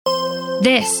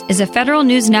This is a Federal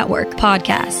News Network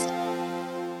podcast.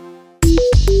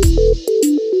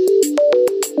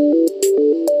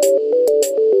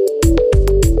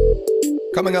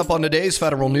 Coming up on today's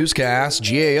Federal Newscast,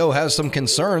 GAO has some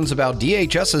concerns about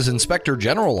DHS's Inspector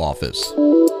General office.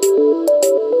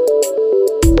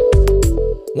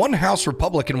 One House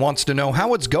Republican wants to know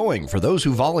how it's going for those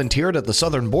who volunteered at the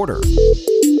southern border.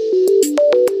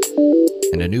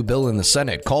 And a new bill in the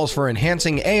Senate calls for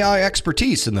enhancing AI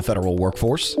expertise in the federal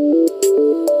workforce.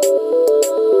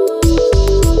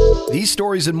 These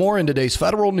stories and more in today's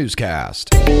Federal Newscast.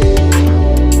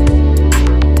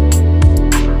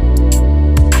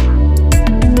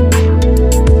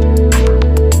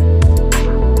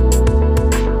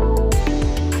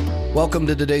 Welcome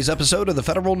to today's episode of the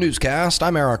Federal Newscast.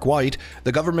 I'm Eric White.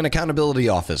 The Government Accountability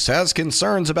Office has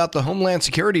concerns about the Homeland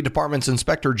Security Department's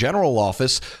Inspector General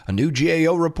office. A new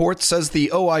GAO report says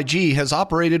the OIG has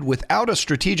operated without a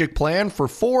strategic plan for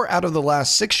 4 out of the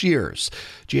last 6 years.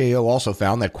 GAO also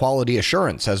found that quality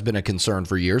assurance has been a concern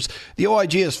for years. The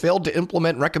OIG has failed to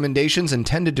implement recommendations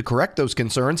intended to correct those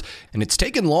concerns, and it's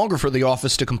taken longer for the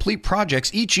office to complete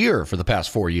projects each year for the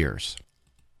past 4 years.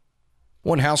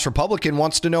 One House Republican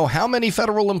wants to know how many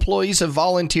federal employees have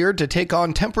volunteered to take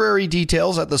on temporary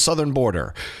details at the southern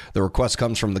border. The request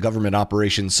comes from the Government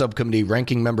Operations Subcommittee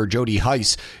Ranking Member Jody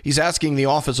Hice. He's asking the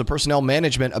Office of Personnel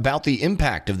Management about the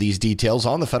impact of these details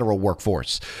on the federal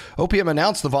workforce. OPM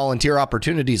announced the volunteer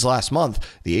opportunities last month.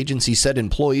 The agency said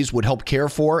employees would help care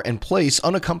for and place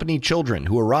unaccompanied children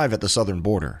who arrive at the southern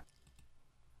border.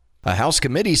 A House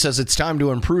committee says it's time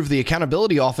to improve the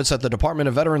accountability office at the Department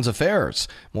of Veterans Affairs.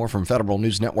 More from Federal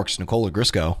News Network's Nicola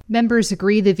Grisco. Members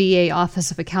agree the VA Office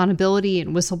of Accountability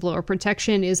and Whistleblower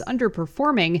Protection is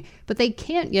underperforming, but they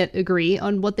can't yet agree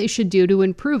on what they should do to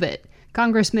improve it.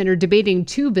 Congressmen are debating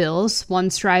 2 bills. One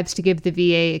strives to give the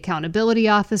VA Accountability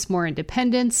Office more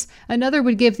independence. Another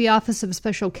would give the Office of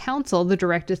Special Counsel the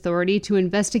direct authority to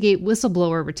investigate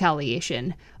whistleblower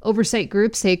retaliation. Oversight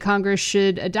groups say Congress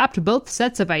should adopt both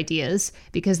sets of ideas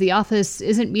because the office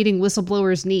isn't meeting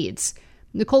whistleblowers' needs.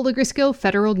 Nicola Grisco,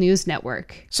 Federal News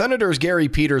Network. Senators Gary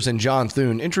Peters and John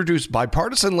Thune introduced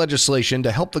bipartisan legislation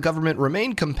to help the government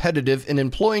remain competitive in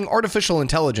employing artificial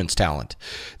intelligence talent.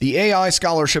 The AI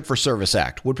Scholarship for Service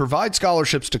Act would provide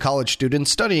scholarships to college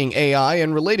students studying AI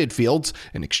and related fields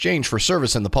in exchange for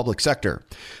service in the public sector.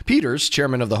 Peters,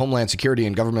 chairman of the Homeland Security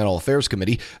and Governmental Affairs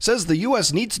Committee, says the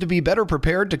U.S. needs to be better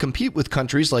prepared to compete with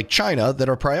countries like China that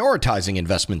are prioritizing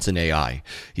investments in AI.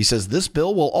 He says this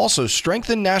bill will also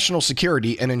strengthen national security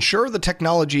and ensure the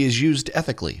technology is used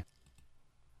ethically.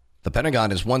 The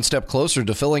Pentagon is one step closer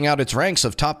to filling out its ranks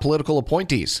of top political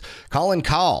appointees. Colin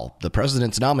Kahl, the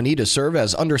president's nominee to serve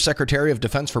as Undersecretary of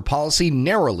Defense for Policy,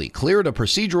 narrowly cleared a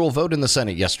procedural vote in the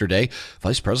Senate yesterday.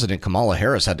 Vice President Kamala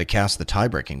Harris had to cast the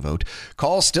tie-breaking vote.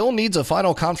 Kahl still needs a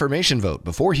final confirmation vote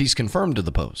before he's confirmed to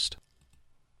the post.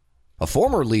 A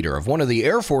former leader of one of the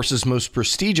Air Force's most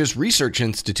prestigious research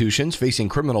institutions facing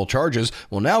criminal charges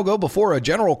will now go before a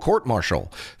general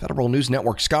court-martial. Federal News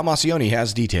Network's Scott Maucione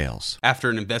has details.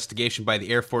 After an investigation by the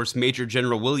Air Force, Major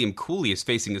General William Cooley is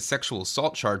facing a sexual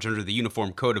assault charge under the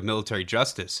Uniform Code of Military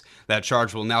Justice. That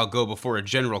charge will now go before a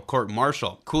general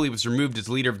court-martial. Cooley was removed as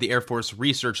leader of the Air Force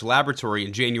Research Laboratory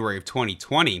in January of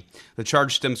 2020. The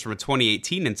charge stems from a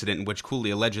 2018 incident in which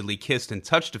Cooley allegedly kissed and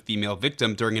touched a female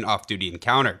victim during an off-duty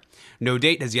encounter. No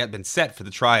date has yet been set for the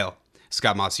trial.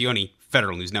 Scott Maucione,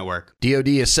 Federal News Network. DoD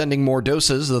is sending more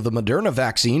doses of the Moderna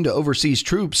vaccine to overseas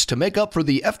troops to make up for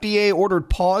the FDA-ordered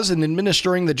pause in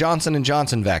administering the Johnson &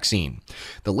 Johnson vaccine.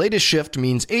 The latest shift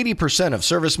means 80% of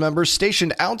service members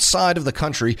stationed outside of the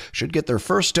country should get their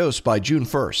first dose by June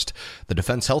 1st. The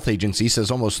Defense Health Agency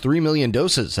says almost 3 million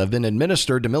doses have been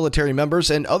administered to military members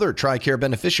and other TRICARE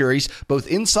beneficiaries both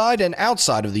inside and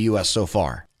outside of the U.S. so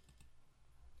far.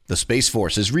 The Space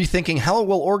Force is rethinking how it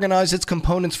will organize its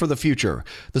components for the future.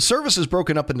 The service is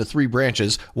broken up into 3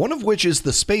 branches, one of which is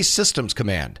the Space Systems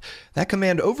Command. That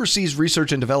command oversees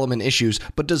research and development issues,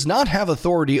 but does not have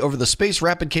authority over the Space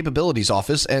Rapid Capabilities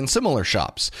Office and similar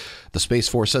shops. The Space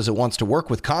Force says it wants to work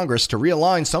with Congress to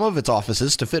realign some of its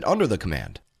offices to fit under the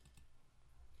command.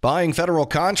 Buying federal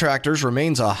contractors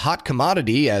remains a hot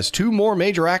commodity as 2 more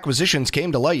major acquisitions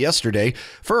came to light yesterday.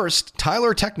 First,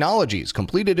 Tyler Technologies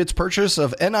completed its purchase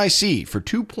of NIC for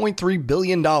 $2.3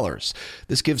 billion.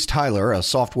 This gives Tyler, a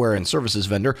software and services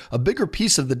vendor, a bigger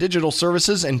piece of the digital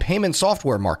services and payment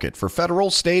software market for federal,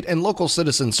 state, and local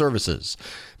citizen services.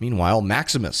 Meanwhile,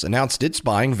 Maximus announced it's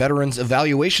buying Veterans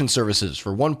Evaluation Services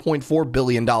for $1.4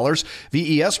 billion.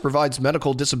 VES provides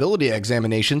medical disability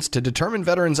examinations to determine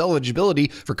veterans' eligibility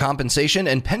for compensation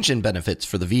and pension benefits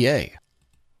for the VA.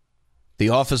 The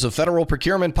Office of Federal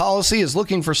Procurement Policy is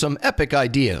looking for some epic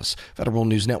ideas. Federal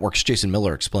News Network's Jason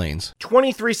Miller explains.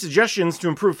 23 suggestions to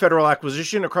improve federal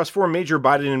acquisition across 4 major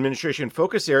Biden administration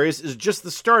focus areas is just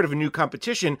the start of a new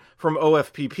competition from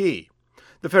OFPP.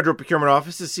 The Federal Procurement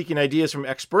Office is seeking ideas from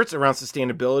experts around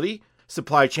sustainability,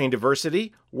 supply chain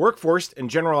diversity, workforce, and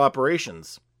general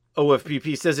operations.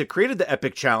 OFPP says it created the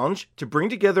EPIC Challenge to bring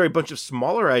together a bunch of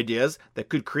smaller ideas that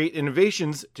could create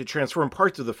innovations to transform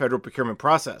parts of the federal procurement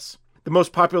process. The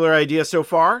most popular idea so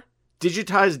far?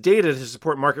 Digitize data to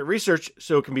support market research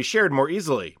so it can be shared more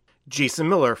easily. Jason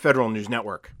Miller, Federal News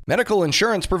Network. Medical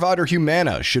insurance provider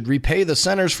Humana should repay the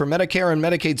Centers for Medicare and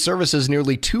Medicaid Services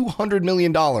nearly $200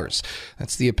 million.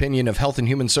 That's the opinion of Health and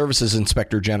Human Services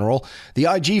Inspector General. The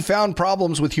IG found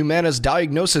problems with Humana's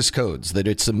diagnosis codes that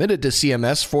it submitted to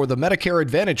CMS for the Medicare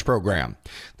Advantage program.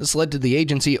 This led to the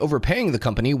agency overpaying the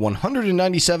company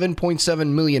 $197.7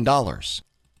 million.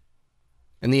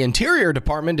 And the Interior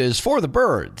Department is for the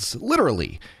birds,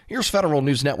 literally. Here's Federal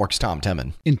News Network's Tom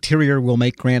Temin. Interior will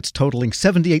make grants totaling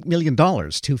 $78 million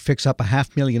to fix up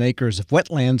 500,000 acres of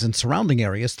wetlands and surrounding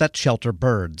areas that shelter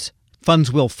birds.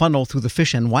 Funds will funnel through the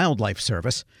Fish and Wildlife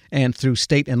Service and through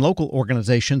state and local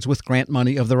organizations with grant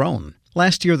money of their own.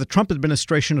 Last year, the Trump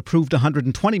administration approved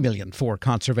 $120 million for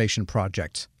conservation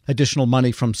projects. Additional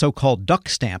money from so-called duck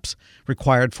stamps,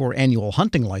 required for annual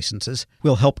hunting licenses,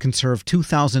 will help conserve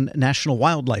 2,000 national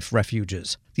wildlife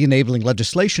refuges. The enabling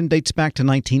legislation dates back to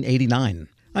 1989.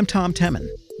 I'm Tom Temin.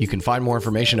 You can find more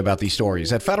information about these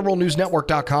stories at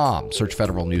federalnewsnetwork.com. Search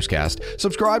Federal Newscast.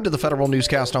 Subscribe to the Federal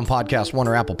Newscast on Podcast One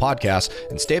or Apple Podcasts,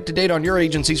 and stay up to date on your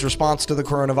agency's response to the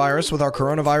coronavirus with our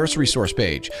coronavirus resource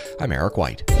page. I'm Eric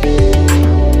White.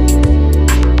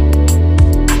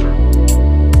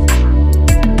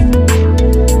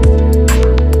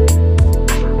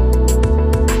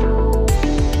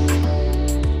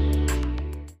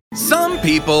 Some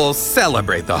people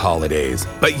celebrate the holidays,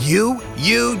 but you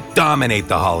dominate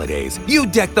the holidays. You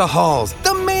deck the halls,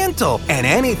 the mantle, and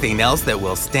anything else that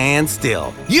will stand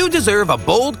still. You deserve a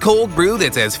bold cold brew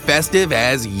that's as festive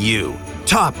as you.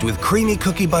 Topped with creamy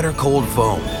cookie butter cold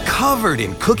foam, covered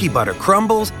in cookie butter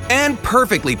crumbles, and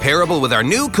perfectly pairable with our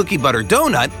new cookie butter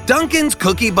donut, Dunkin's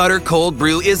Cookie Butter Cold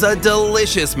Brew is a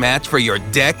delicious match for your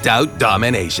decked out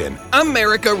domination.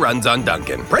 America runs on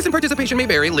Dunkin'. Price and participation may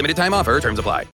vary. Limited time offer. Terms apply.